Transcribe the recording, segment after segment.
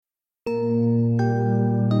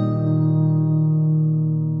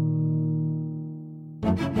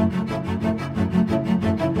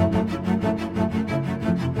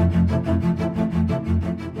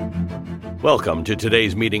Welcome to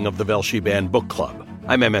today's meeting of the Velshi Band Book Club.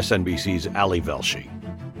 I'm MSNBC's Ali Velshi.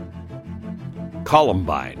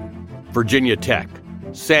 Columbine, Virginia Tech,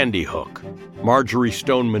 Sandy Hook, Marjorie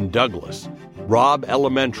Stoneman Douglas, Robb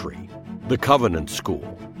Elementary, the Covenant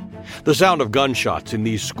School. The sound of gunshots in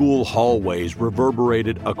these school hallways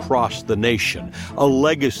reverberated across the nation, a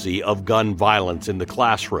legacy of gun violence in the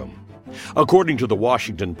classroom. According to the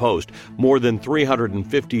Washington Post, more than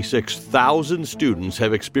 356,000 students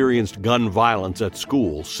have experienced gun violence at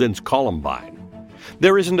school since Columbine.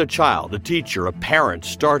 There isn't a child, a teacher, a parent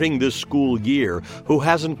starting this school year who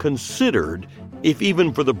hasn't considered, if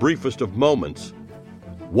even for the briefest of moments,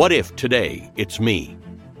 what if today it's me?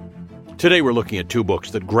 Today we're looking at two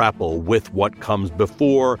books that grapple with what comes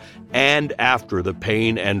before and after the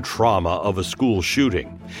pain and trauma of a school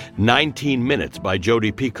shooting. 19 Minutes by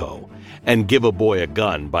Jodi Picoult and Give a Boy a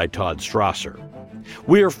Gun by Todd Strasser.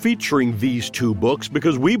 We are featuring these two books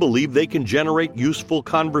because we believe they can generate useful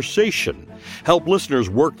conversation, help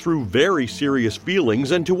listeners work through very serious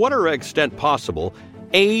feelings, and to whatever extent possible,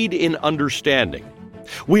 aid in understanding.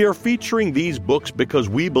 We are featuring these books because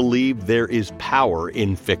we believe there is power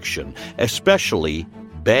in fiction, especially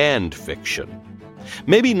banned fiction.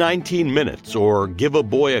 Maybe 19 Minutes or Give a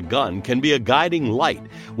Boy a Gun can be a guiding light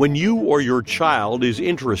when you or your child is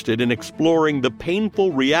interested in exploring the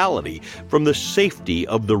painful reality from the safety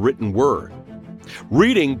of the written word.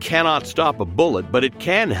 Reading cannot stop a bullet, but it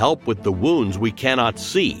can help with the wounds we cannot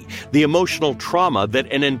see, the emotional trauma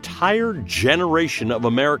that an entire generation of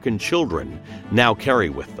American children now carry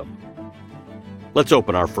with them. Let's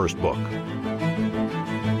open our first book.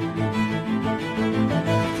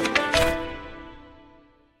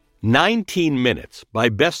 "19 Minutes" by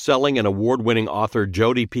best-selling and award-winning author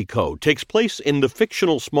Jodi Picoult takes place in the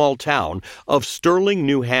fictional small town of Sterling,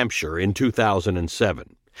 New Hampshire in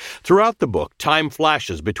 2007. Throughout the book, time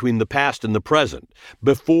flashes between the past and the present,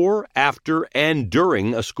 before, after, and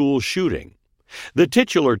during a school shooting. The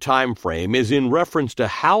titular time frame is in reference to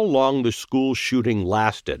how long the school shooting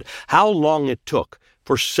lasted, how long it took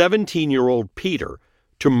for 17-year-old Peter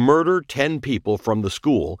to murder 10 people from the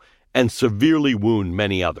school and severely wound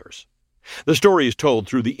many others. The story is told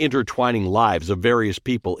through the intertwining lives of various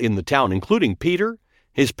people in the town, including Peter,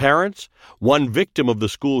 his parents, one victim of the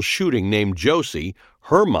school shooting named Josie,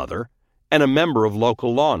 her mother, and a member of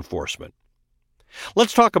local law enforcement.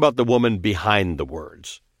 Let's talk about the woman behind the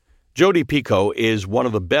words. Jodi Picoult is one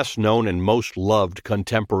of the best-known and most loved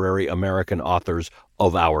contemporary American authors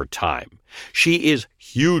of our time. She is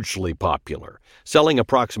hugely popular, selling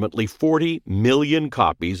approximately 40 million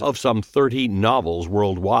copies of some 30 novels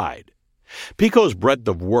worldwide. Picoult's breadth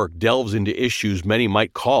of work delves into issues many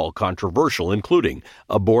might call controversial, including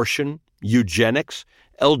abortion, eugenics,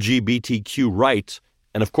 LGBTQ rights,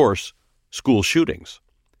 and, of course, school shootings.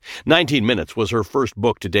 19 Minutes was her first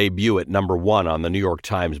book to debut at number 1 on the New York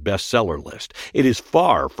Times bestseller list. It is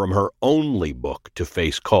far from her only book to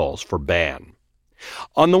face calls for ban.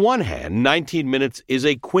 On the one hand, 19 Minutes is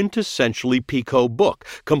a quintessentially Picoult book,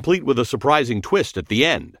 complete with a surprising twist at the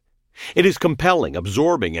end. It is compelling,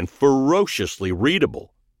 absorbing, and ferociously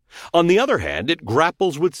readable. On the other hand, it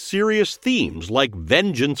grapples with serious themes like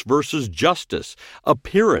vengeance versus justice,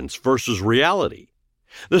 appearance versus reality.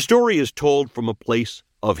 The story is told from a place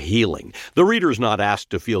of healing. The reader is not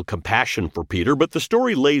asked to feel compassion for Peter, but the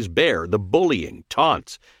story lays bare the bullying,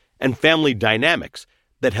 taunts, and family dynamics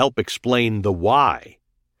that help explain the why.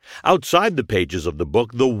 Outside the pages of the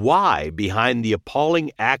book, the why behind the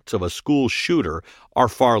appalling acts of a school shooter are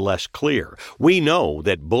far less clear. We know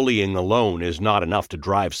that bullying alone is not enough to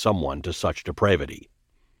drive someone to such depravity.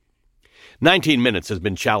 19 Minutes has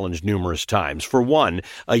been challenged numerous times. For one,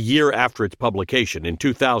 a year after its publication in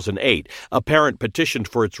 2008, a parent petitioned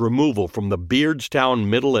for its removal from the Beardstown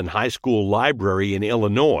Middle and High School Library in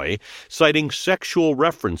Illinois, citing sexual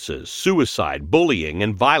references, suicide, bullying,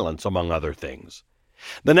 and violence, among other things.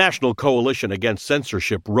 The National Coalition Against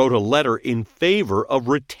Censorship wrote a letter in favor of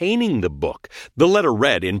retaining the book. The letter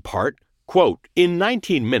read, in part, quote, "In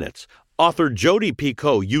 19 Minutes, author Jodi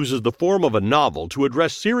Picoult uses the form of a novel to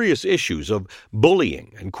address serious issues of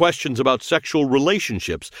bullying and questions about sexual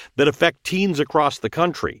relationships that affect teens across the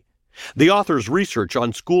country. The author's research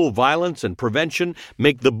on school violence and prevention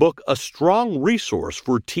make the book a strong resource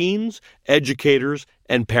for teens, educators,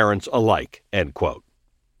 and parents alike," end quote.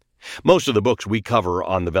 Most of the books we cover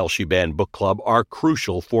on the Velshi Band Book Club are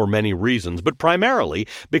crucial for many reasons, but primarily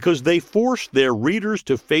because they force their readers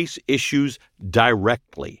to face issues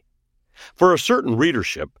directly. For a certain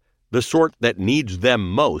readership, the sort that needs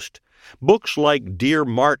them most, books like Dear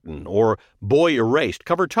Martin or Boy Erased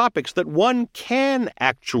cover topics that one can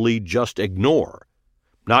actually just ignore.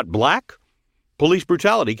 Not black? Police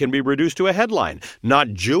brutality can be reduced to a headline.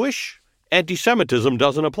 Not Jewish? Anti-Semitism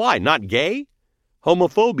doesn't apply. Not gay?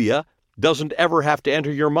 Homophobia doesn't ever have to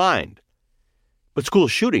enter your mind. But school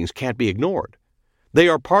shootings can't be ignored. They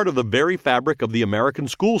are part of the very fabric of the American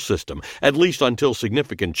school system, at least until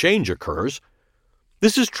significant change occurs.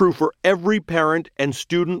 This is true for every parent and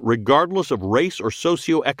student, regardless of race or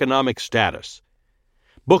socioeconomic status.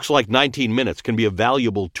 Books like 19 Minutes can be a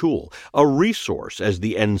valuable tool, a resource, as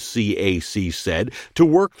the NCAC said, to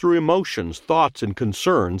work through emotions, thoughts, and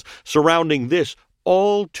concerns surrounding this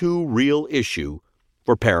all too real issue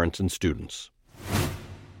for parents and students.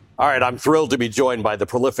 All right, I'm thrilled to be joined by the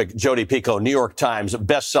prolific Jodi Picoult, New York Times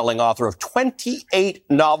best-selling author of 28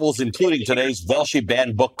 novels, including today's Velshi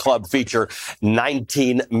Band Book Club feature,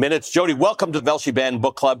 19 Minutes. Jodi, welcome to the Velshi Band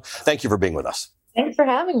Book Club. Thank you for being with us. Thanks for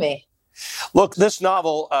having me. Look, this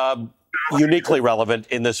novel, uniquely relevant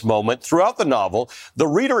in this moment. Throughout the novel, the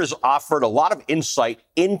reader is offered a lot of insight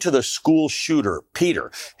into the school shooter,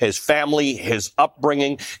 Peter, his family, his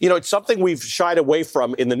upbringing. You know, it's something we've shied away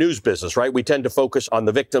from in the news business, right? We tend to focus on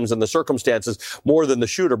the victims and the circumstances more than the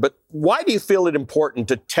shooter. But why do you feel it important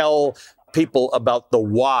to tell people about the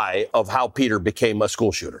why of how Peter became a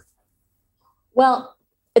school shooter? Well,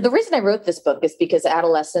 the reason I wrote this book is because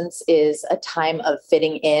adolescence is a time of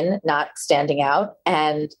fitting in, not standing out.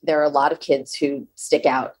 And there are a lot of kids who stick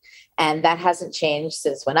out. And that hasn't changed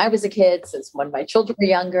since when I was a kid, since when my children were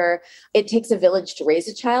younger. It takes a village to raise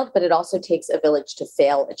a child, but it also takes a village to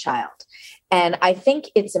fail a child. And I think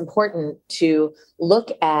it's important to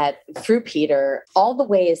look at, through Peter, all the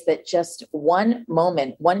ways that just one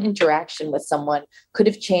moment, one interaction with someone could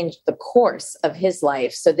have changed the course of his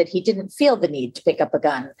life so that he didn't feel the need to pick up a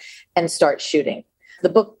gun and start shooting. The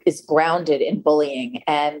book is grounded in bullying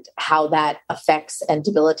and how that affects and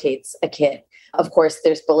debilitates a kid. Of course,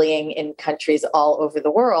 there's bullying in countries all over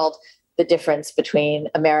the world. The difference between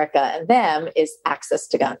America and them is access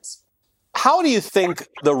to guns. How do you think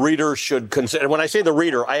the reader should consider? When I say the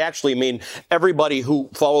reader, I actually mean everybody who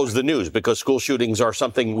follows the news, because school shootings are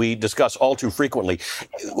something we discuss all too frequently.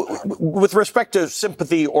 With respect to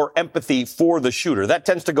sympathy or empathy for the shooter, that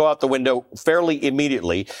tends to go out the window fairly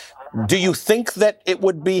immediately. Do you think that it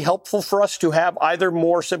would be helpful for us to have either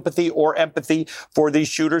more sympathy or empathy for these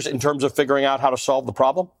shooters in terms of figuring out how to solve the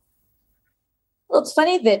problem? Well, it's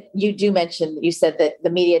funny that you do mention, you said that the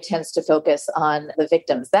media tends to focus on the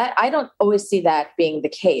victims. That I don't always see that being the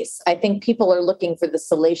case. I think people are looking for the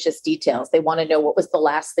salacious details. They want to know what was the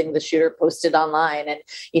last thing the shooter posted online. And,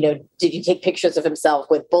 you know, did he take pictures of himself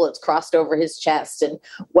with bullets crossed over his chest? And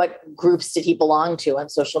what groups did he belong to on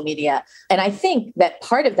social media? And I think that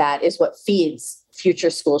part of that is what feeds future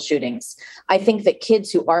school shootings. I think that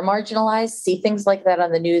kids who are marginalized see things like that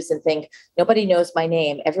on the news and think, nobody knows my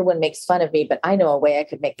name. Everyone makes fun of me, but I know a way I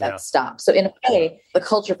could make that stop. So in a way, the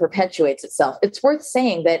culture perpetuates itself. It's worth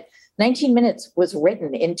saying that 19 Minutes was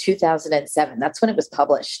written in 2007. That's when it was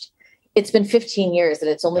published. It's been 15 years and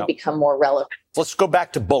it's only become more relevant. Let's go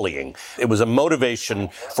back to bullying. It was a motivation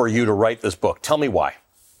for you to write this book. Tell me why.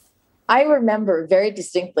 I remember very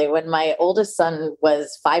distinctly when my oldest son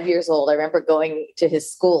was 5 years old, I remember going to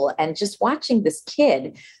his school and just watching this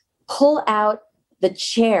kid pull out the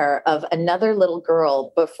chair of another little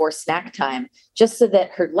girl before snack time, just so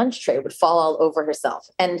that her lunch tray would fall all over herself.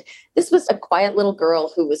 And this was a quiet little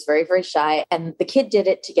girl who was very, very shy. And the kid did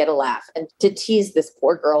it to get a laugh and to tease this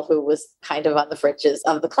poor girl who was kind of on the fringes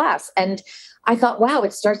of the class. And I thought, wow,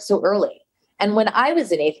 it starts so early. And when I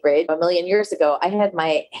was in 8th grade, a million years ago, I had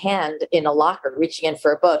my hand in a locker reaching in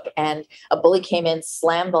for a book, and a bully came in,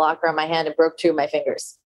 slammed the locker on my hand, and broke 2 of my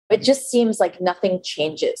fingers. It just seems like nothing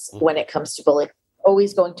changes when it comes to bullying.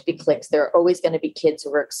 Always going to be cliques. There are always going to be kids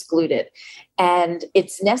who are excluded. And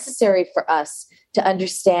it's necessary for us to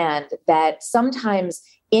understand that sometimes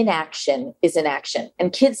inaction is inaction.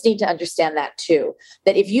 And kids need to understand that too.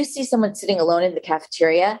 That if you see someone sitting alone in the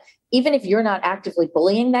cafeteria, even if you're not actively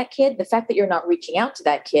bullying that kid, the fact that you're not reaching out to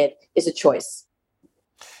that kid is a choice.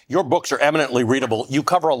 Your books are eminently readable. You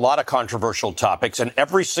cover a lot of controversial topics, and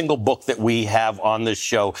every single book that we have on this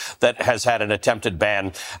show that has had an attempted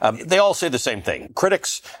ban, they all say the same thing.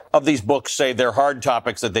 Critics of these books say they're hard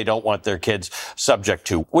topics that they don't want their kids subject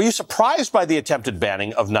to. Were you surprised by the attempted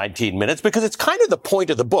banning of 19 Minutes? Because it's kind of the point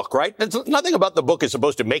of the book, right? Nothing about the book is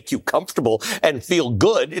supposed to make you comfortable and feel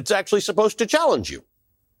good. It's actually supposed to challenge you.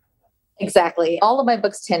 Exactly. All of my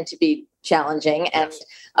books tend to be challenging and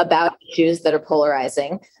about issues that are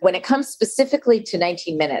polarizing. When it comes specifically to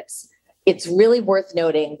 19 Minutes, it's really worth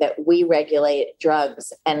noting that we regulate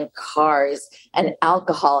drugs and cars and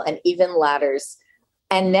alcohol and even ladders.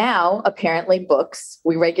 And now, apparently, books.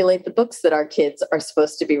 We regulate the books that our kids are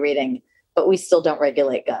supposed to be reading. but we still don't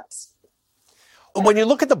regulate guns. When you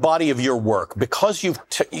look at the body of your work, because you've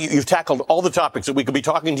tackled all the topics that we could be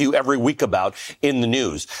talking to you every week about in the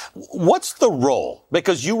news, what's the role?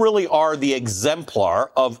 Because you really are the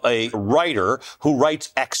exemplar of a writer who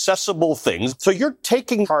writes accessible things. So you're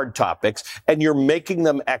taking hard topics and you're making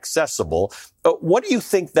them accessible. What do you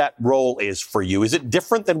think that role is for you? Is it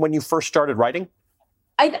different than when you first started writing?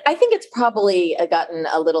 I think it's probably gotten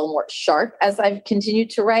a little more sharp as I've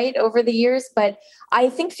continued to write over the years, but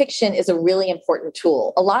I think fiction is a really important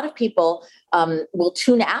tool. A lot of people will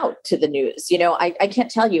tune out to the news. I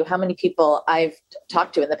can't tell you how many people I've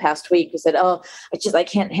talked to in the past week who said, I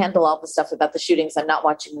can't handle all the stuff about the shootings. I'm not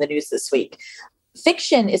watching the news this week.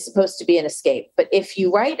 Fiction is supposed to be an escape, but if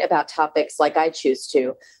you write about topics like I choose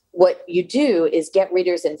to, what you do is get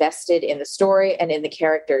readers invested in the story and in the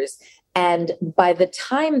characters. And by the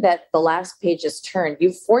time that the last page is turned,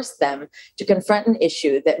 you've forced them to confront an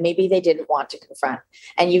issue that maybe they didn't want to confront.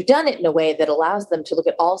 And you've done it in a way that allows them to look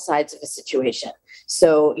at all sides of a situation.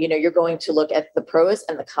 So, you're going to look at the pros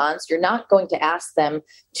and the cons. You're not going to ask them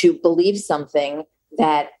to believe something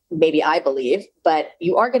that maybe I believe, but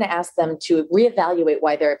you are going to ask them to reevaluate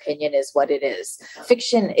why their opinion is what it is.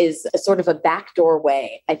 Fiction is a sort of a backdoor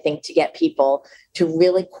way, I think, to get people to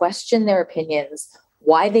really question their opinions,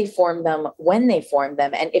 why they form them, when they form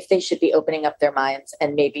them, and if they should be opening up their minds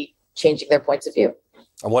and maybe changing their points of view.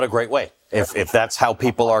 And what a great way. If that's how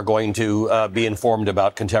people are going to be informed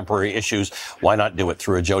about contemporary issues, why not do it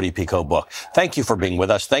through a Jodi Picoult book? Thank you for being with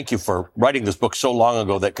us. Thank you for writing this book so long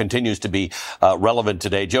ago that continues to be relevant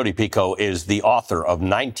today. Jodi Picoult is the author of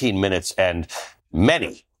 19 Minutes and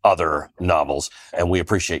many other novels, and we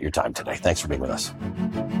appreciate your time today. Thanks for being with us.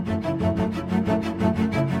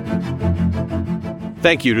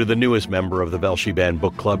 Thank you to the newest member of the Velshi Band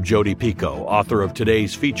Book Club, Jodi Picoult, author of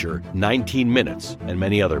today's feature, 19 Minutes, and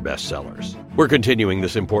many other bestsellers. We're continuing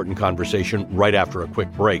this important conversation right after a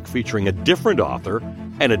quick break, featuring a different author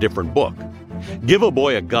and a different book. Give a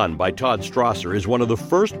Boy a Gun by Todd Strasser is one of the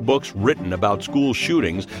first books written about school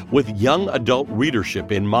shootings with young adult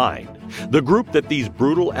readership in mind, the group that these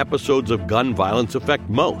brutal episodes of gun violence affect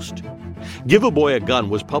most. Give a Boy a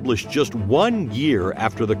Gun was published just 1 year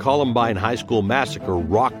after the Columbine High School massacre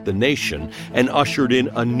rocked the nation and ushered in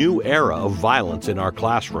a new era of violence in our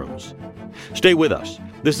classrooms. Stay with us.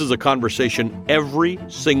 This is a conversation every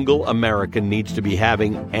single American needs to be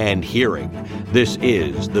having and hearing. This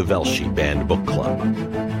is the Velshi Band Book Club.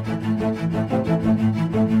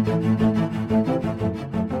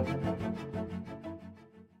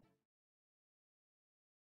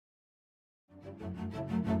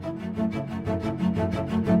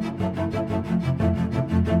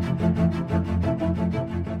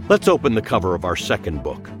 Let's open the cover of our second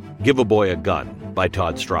book, Give a Boy a Gun by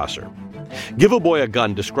Todd Strasser. Give a Boy a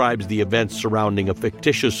Gun describes the events surrounding a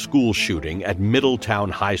fictitious school shooting at Middletown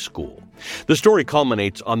High School. The story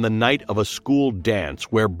culminates on the night of a school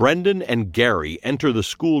dance where Brendan and Gary enter the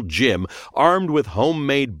school gym armed with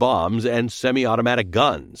homemade bombs and semi-automatic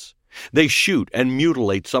guns. They shoot and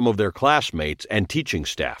mutilate some of their classmates and teaching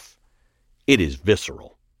staff. It is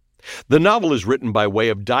visceral. The novel is written by way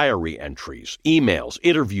of diary entries, emails,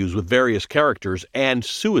 interviews with various characters, and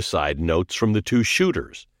suicide notes from the two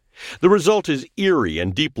shooters. The result is eerie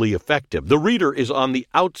and deeply effective. The reader is on the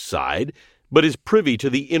outside, but is privy to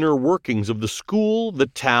the inner workings of the school, the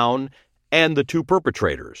town, and the two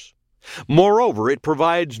perpetrators. Moreover, it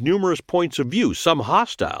provides numerous points of view, some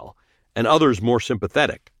hostile, and others more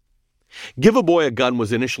sympathetic. Give a Boy a Gun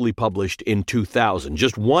was initially published in 2000,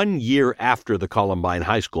 just 1 year after the Columbine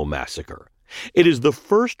High School massacre. It is the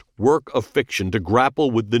first work of fiction to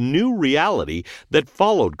grapple with the new reality that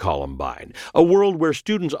followed Columbine, a world where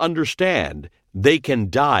students understand they can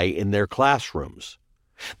die in their classrooms.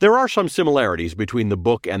 There are some similarities between the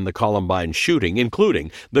book and the Columbine shooting,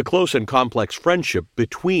 including the close and complex friendship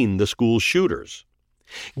between the school shooters.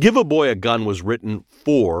 Give a Boy a Gun was written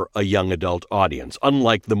for a young adult audience,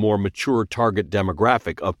 unlike the more mature target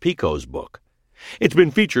demographic of Picoult's book. It's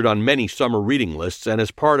been featured on many summer reading lists and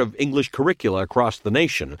as part of English curricula across the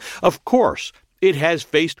nation. Of course, it has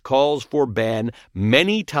faced calls for ban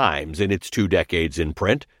many times in its 2 decades in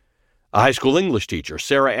print. A high school English teacher,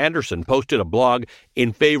 Sarah Anderson, posted a blog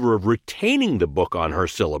in favor of retaining the book on her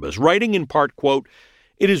syllabus, writing in part, quote,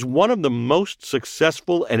 "It is one of the most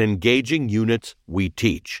successful and engaging units we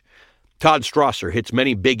teach." Todd Strasser hits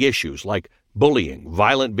many big issues like bullying,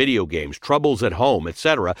 violent video games, troubles at home,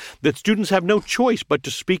 etc., that students have no choice but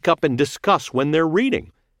to speak up and discuss when they're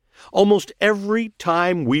reading. Almost every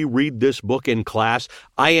time we read this book in class,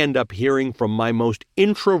 I end up hearing from my most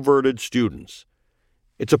introverted students,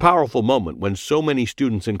 It's a powerful moment when so many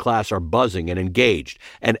students in class are buzzing and engaged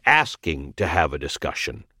and asking to have a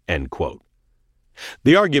discussion, end quote.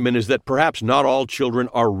 The argument is that perhaps not all children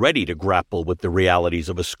are ready to grapple with the realities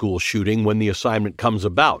of a school shooting when the assignment comes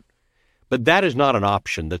about. But that is not an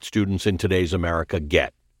option that students in today's America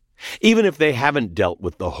get. Even if they haven't dealt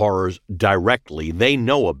with the horrors directly, they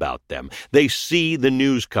know about them. They see the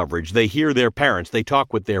news coverage. They hear their parents. They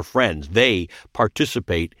talk with their friends. They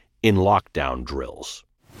participate in lockdown drills.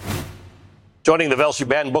 Joining the Velshi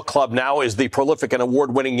Band Book Club now is the prolific and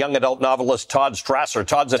award-winning young adult novelist Todd Strasser.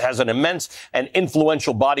 Todd has an immense and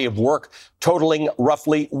influential body of work totaling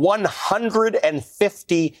roughly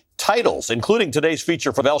 150 titles, including today's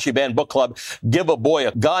feature for Velshi Band Book Club, Give a Boy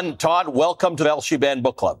a Gun. Todd, welcome to Velshi Band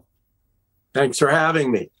Book Club. Thanks for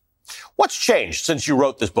having me. What's changed since you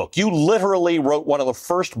wrote this book? You literally wrote one of the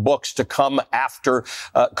first books to come after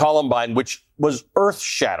Columbine, which was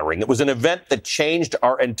earth-shattering. It was an event that changed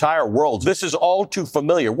our entire world. This is all too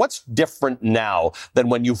familiar. What's different now than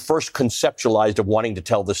when you first conceptualized of wanting to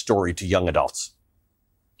tell this story to young adults?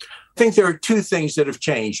 I think there are two things that have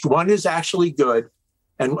changed. One is actually good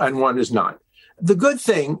and one is not. The good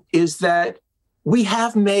thing is that we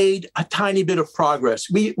have made a tiny bit of progress.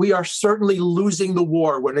 We are certainly losing the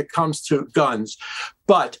war when it comes to guns,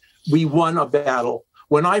 but we won a battle.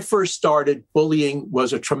 When I first started, bullying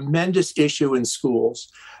was a tremendous issue in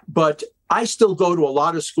schools, but I still go to a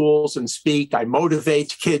lot of schools and speak. I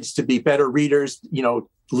motivate kids to be better readers,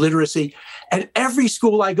 literacy. And every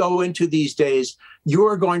school I go into these days, you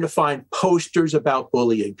are going to find posters about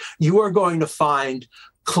bullying. You are going to find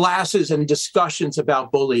classes and discussions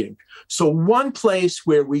about bullying. So one place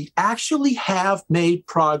where we actually have made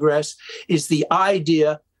progress is the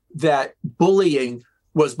idea that bullying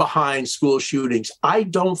was behind school shootings. I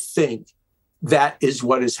don't think that is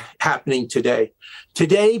what is happening today.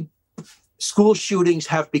 Today, school shootings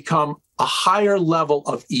have become a higher level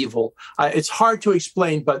of evil. It's hard to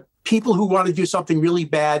explain, but people who want to do something really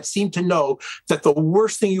bad seem to know that the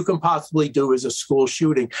worst thing you can possibly do is a school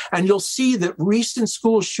shooting. And you'll see that recent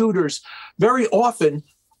school shooters very often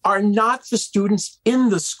are not the students in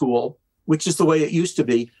the school, which is the way it used to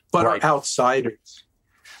be, but right. are outsiders.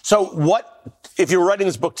 So if you were writing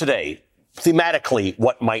this book today, thematically,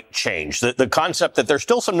 what might change? The concept that there's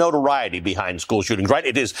still some notoriety behind school shootings, right?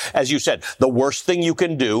 It is, as you said, the worst thing you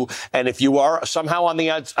can do. And if you are somehow on the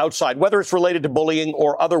outside, whether it's related to bullying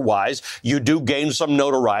or otherwise, you do gain some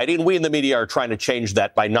notoriety. And we in the media are trying to change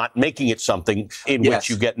that by not making it something in which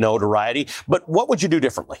you get notoriety. But what would you do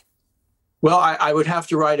differently? Well, I would have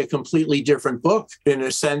to write a completely different book in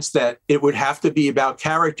a sense that it would have to be about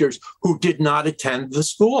characters who did not attend the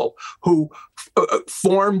school, who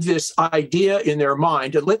formed this idea in their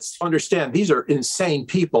mind. And let's understand, these are insane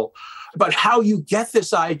people. But how you get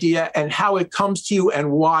this idea and how it comes to you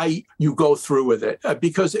and why you go through with it,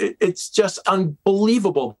 because it's just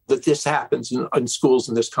unbelievable that this happens in schools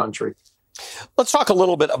in this country. Let's talk a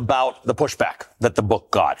little bit about the pushback that the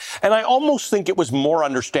book got. And I almost think it was more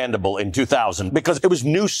understandable in 2000 because it was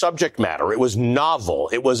new subject matter. It was novel.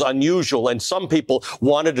 It was unusual. And some people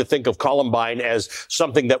wanted to think of Columbine as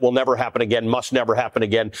something that will never happen again, must never happen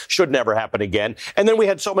again, should never happen again. And then we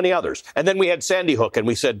had so many others. And then we had Sandy Hook and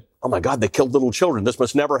we said, oh my God, they killed little children. This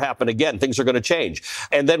must never happen again. Things are going to change.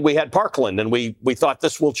 And then we had Parkland and we thought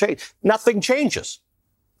this will change. Nothing changes.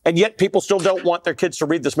 And yet people still don't want their kids to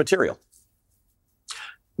read this material.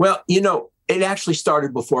 Well, it actually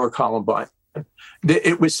started before Columbine.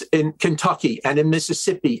 It was in Kentucky and in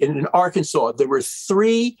Mississippi and in Arkansas. There were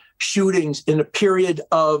 3 shootings in a period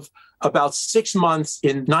of about 6 months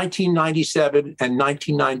in 1997 and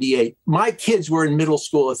 1998. My kids were in middle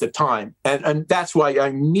school at the time, and that's why I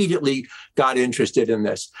immediately got interested in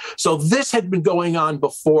this. So this had been going on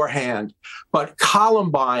beforehand, but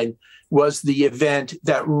Columbine was the event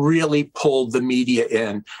that really pulled the media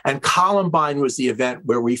in. And Columbine was the event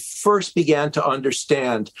where we first began to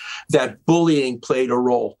understand that bullying played a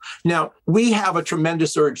role. Now, we have a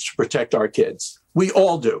tremendous urge to protect our kids. We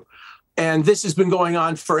all do. And this has been going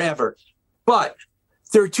on forever. But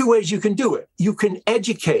there are 2 ways you can do it. You can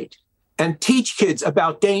educate and teach kids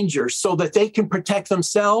about danger so that they can protect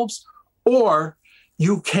themselves, or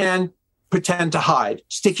you can pretend to hide,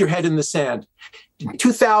 stick your head in the sand. In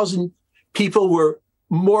 2000, people were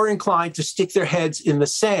more inclined to stick their heads in the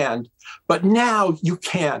sand, but now you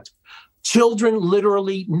can't. Children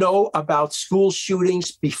literally know about school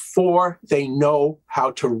shootings before they know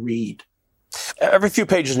how to read. Every few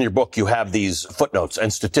pages in your book, you have these footnotes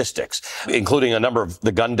and statistics, including a number of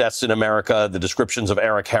the gun deaths in America, the descriptions of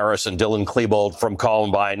Eric Harris and Dylan Klebold from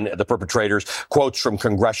Columbine, the perpetrators, quotes from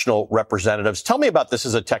congressional representatives. Tell me about this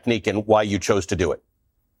as a technique and why you chose to do it.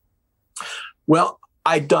 Well,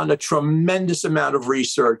 I'd done a tremendous amount of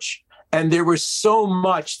research, and there was so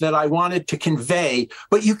much that I wanted to convey,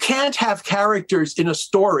 but you can't have characters in a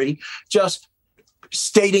story just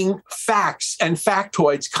stating facts and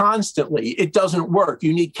factoids constantly. It doesn't work.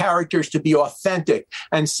 You need characters to be authentic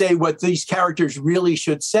and say what these characters really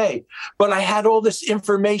should say. But I had all this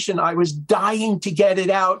information. I was dying to get it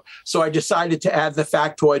out. So I decided to add the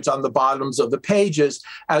factoids on the bottoms of the pages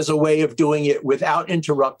as a way of doing it without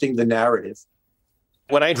interrupting the narrative.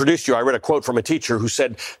 When I introduced you, I read a quote from a teacher who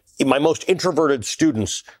said, my most introverted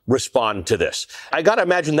students respond to this. I got to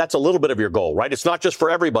imagine that's a little bit of your goal, right? It's not just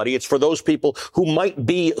for everybody. It's for those people who might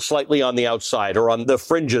be slightly on the outside or on the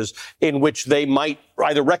fringes in which they might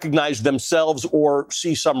either recognize themselves or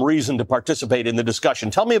see some reason to participate in the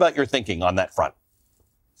discussion. Tell me about your thinking on that front.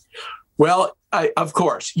 Well, of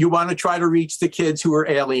course, you want to try to reach the kids who are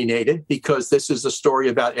alienated, because this is a story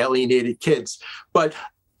about alienated kids. But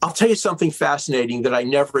I'll tell you something fascinating that I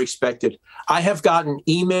never expected. I have gotten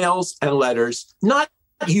emails and letters, not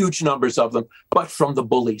huge numbers of them, but from the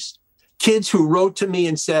bullies. Kids who wrote to me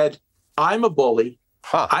and said, I'm a bully.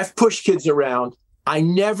 I've pushed kids around. I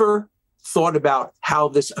never thought about how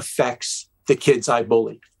this affects the kids I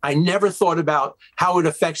bully. I never thought about how it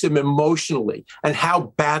affects them emotionally and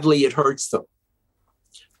how badly it hurts them.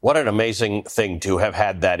 What an amazing thing to have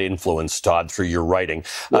had that influence, Todd, through your writing.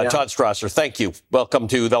 Yeah. Todd Strasser, thank you. Welcome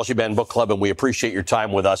to Velshi Band Book Club, and we appreciate your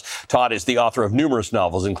time with us. Todd is the author of numerous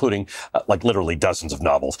novels, including, literally dozens of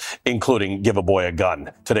novels, including Give a Boy a Gun,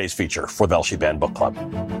 today's feature for Velshi Band Book Club.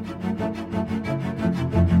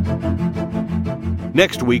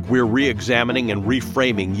 Next week, we're re-examining and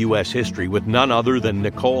reframing U.S. history with none other than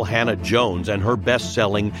Nicole Hannah Jones and her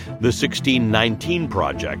best-selling The 1619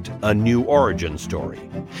 Project, a new origin story.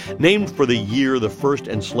 Named for the year the first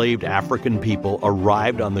enslaved African people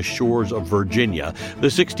arrived on the shores of Virginia, the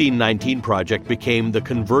 1619 Project became the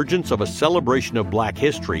convergence of a celebration of Black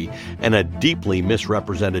history and a deeply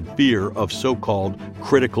misrepresented fear of so-called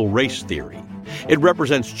critical race theory. It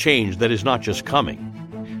represents change that is not just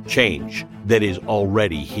coming, change that is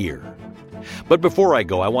already here. But before I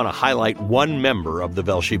go, I want to highlight one member of the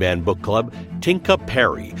Velshi Band Book Club, Tinka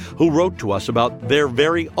Perry, who wrote to us about their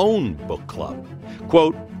very own book club.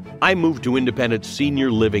 Quote, I moved to independent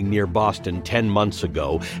senior living near Boston 10 months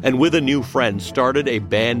ago, and with a new friend started a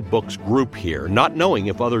banned books group here, not knowing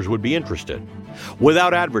if others would be interested.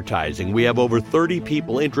 Without advertising, we have over 30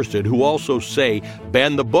 people interested who also say,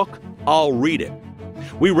 ban the book, I'll read it.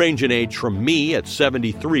 We range in age from me at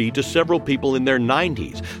 73 to several people in their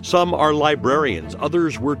 90s. Some are librarians.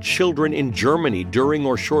 Others were children in Germany during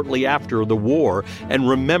or shortly after the war and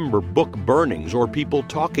remember book burnings or people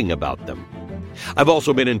talking about them. I've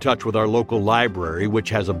also been in touch with our local library, which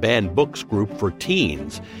has a banned books group for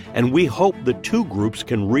teens, and we hope the two groups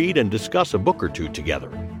can read and discuss a book or two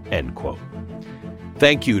together. End quote.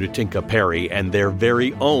 Thank you to Tinka Perry and their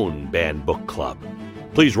very own banned book club.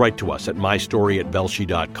 Please write to us at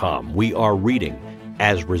mystory@velshi.com. We are reading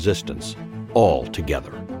as resistance, all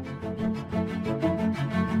together.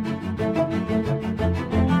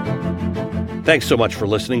 Thanks so much for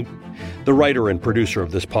listening. The writer and producer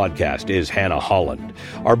of this podcast is Hannah Holland.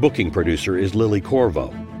 Our booking producer is Lily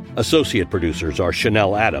Corvo. Associate producers are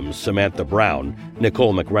Chanel Adams, Samantha Brown,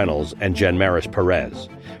 Nicole McReynolds, and Jen Maris Perez.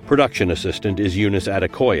 Production assistant is Eunice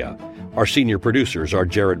Adekoya. Our senior producers are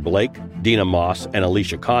Jared Blake, Dina Moss, and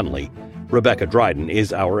Alicia Conley. Rebecca Dryden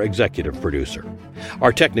is our executive producer.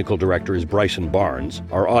 Our technical director is Bryson Barnes.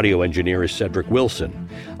 Our audio engineer is Cedric Wilson.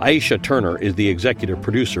 Aisha Turner is the executive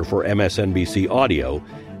producer for MSNBC Audio,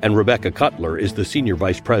 and Rebecca Cutler is the senior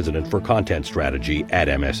vice president for content strategy at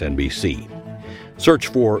MSNBC. Search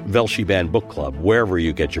for Velshi Band Book Club wherever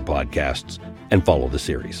you get your podcasts and follow the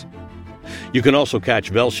series. You can also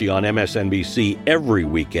catch Velshi on MSNBC every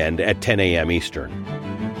weekend at 10 a.m. Eastern.